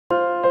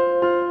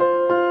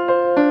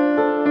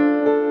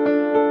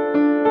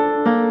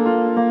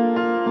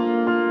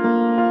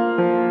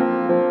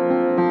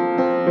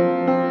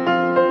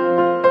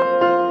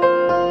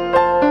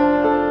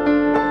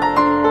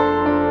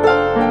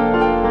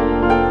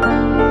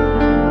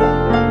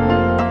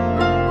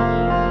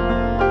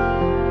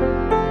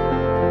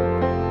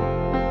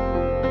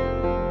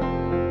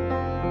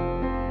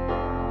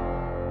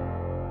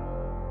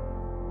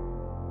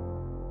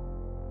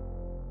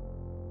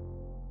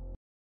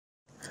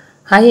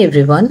Hi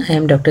everyone, I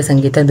am Dr.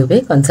 Sangeeta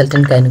Dubey,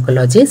 consultant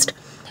gynecologist.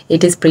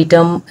 It is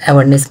preterm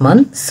awareness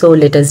month, so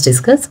let us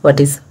discuss what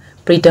is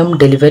preterm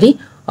delivery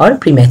or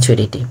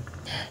prematurity.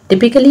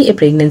 Typically, a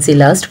pregnancy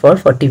lasts for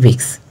 40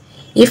 weeks.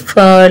 If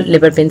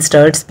labor pain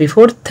starts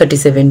before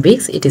 37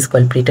 weeks, it is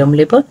called preterm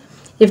labor.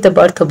 If the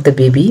birth of the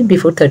baby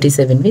before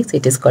 37 weeks,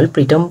 it is called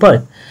preterm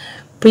birth.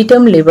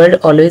 Preterm labor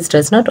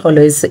does not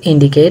always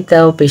indicate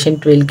the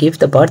patient will give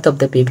the birth of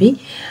the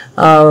baby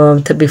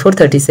before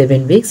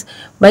 37 weeks.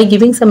 By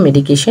giving some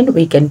medication,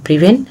 we can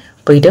prevent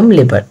preterm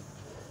labor.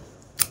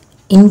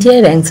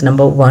 India ranks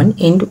number 1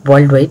 in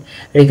worldwide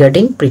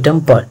regarding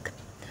preterm birth.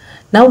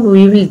 Now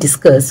we will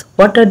discuss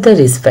what are the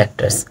risk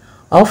factors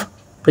of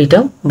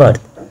preterm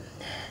birth.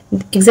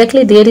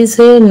 Exactly, there is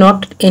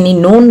not any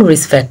known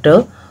risk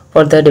factor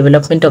for the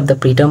development of the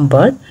preterm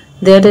birth.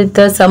 There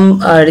is some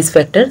risk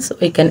factors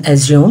we can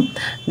assume.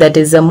 That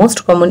is the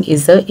most common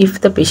is if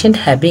the patient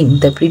having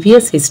the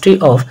previous history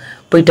of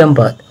preterm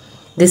birth.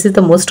 This is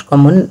the most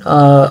common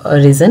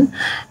reason,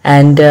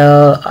 and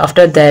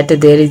after that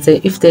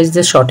if there is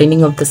a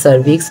shortening of the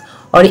cervix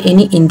or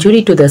any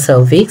injury to the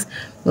cervix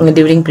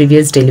during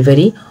previous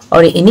delivery,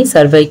 or any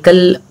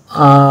cervical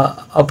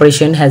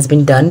operation has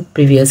been done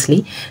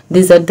previously.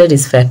 These are the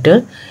risk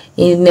factor.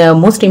 In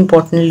most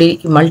importantly,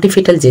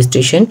 multifetal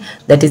gestation,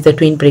 that is the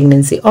twin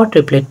pregnancy or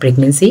triplet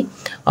pregnancy,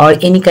 or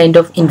any kind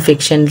of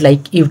infection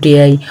like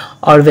UTI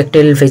or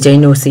bacterial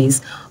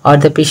vaginosis, or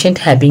the patient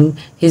having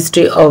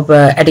history of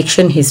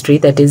addiction history,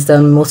 that is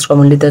the most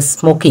commonly the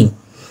smoking.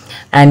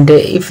 And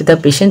if the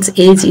patient's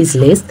age is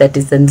less, that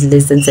is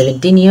less than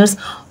 17 years,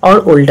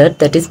 or older,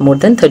 that is more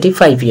than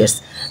 35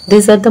 years.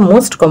 These are the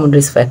most common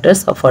risk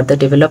factors for the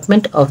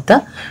development of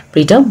the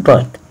preterm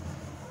birth.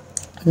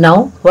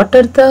 Now, what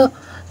are the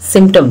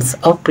symptoms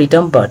of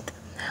preterm birth?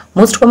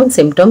 Most common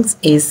symptoms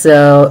is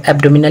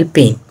abdominal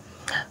pain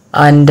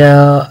and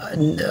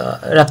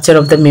rupture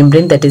of the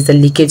membrane, that is the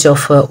leakage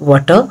of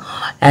water,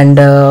 and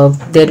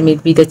there may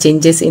be the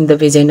changes in the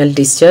vaginal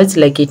discharge,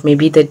 like it may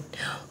be the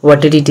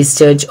watery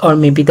discharge or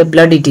maybe the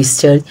bloody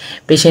discharge.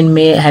 Patient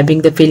may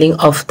having the feeling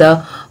of the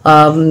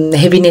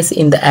heaviness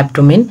in the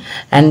abdomen,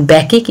 and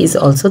backache is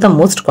also the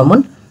most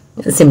common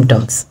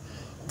symptoms.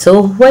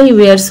 So why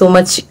we are so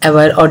much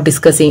aware or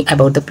discussing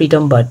about the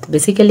preterm birth?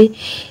 Basically,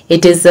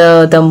 it is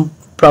the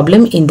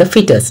problem in the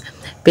fetus.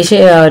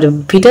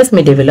 Fetus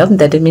may develop,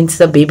 that means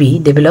the baby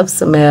develops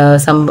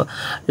some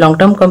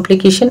long-term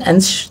complication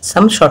and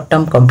some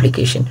short-term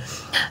complication.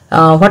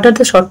 What are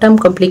the short-term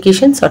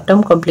complications?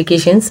 Short-term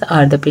complications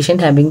are the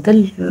patient having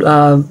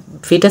the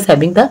fetus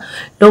having the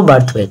low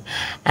birth weight,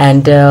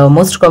 and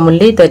most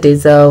commonly that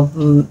is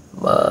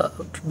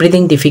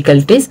breathing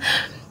difficulties,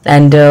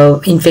 and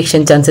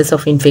chances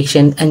of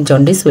infection and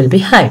jaundice will be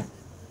high,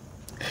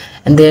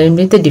 and there will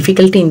be the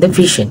difficulty in the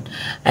vision.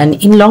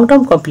 And in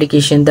long-term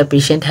complication, the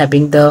patient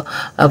having the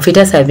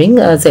fetus having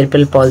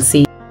cerebral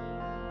palsy,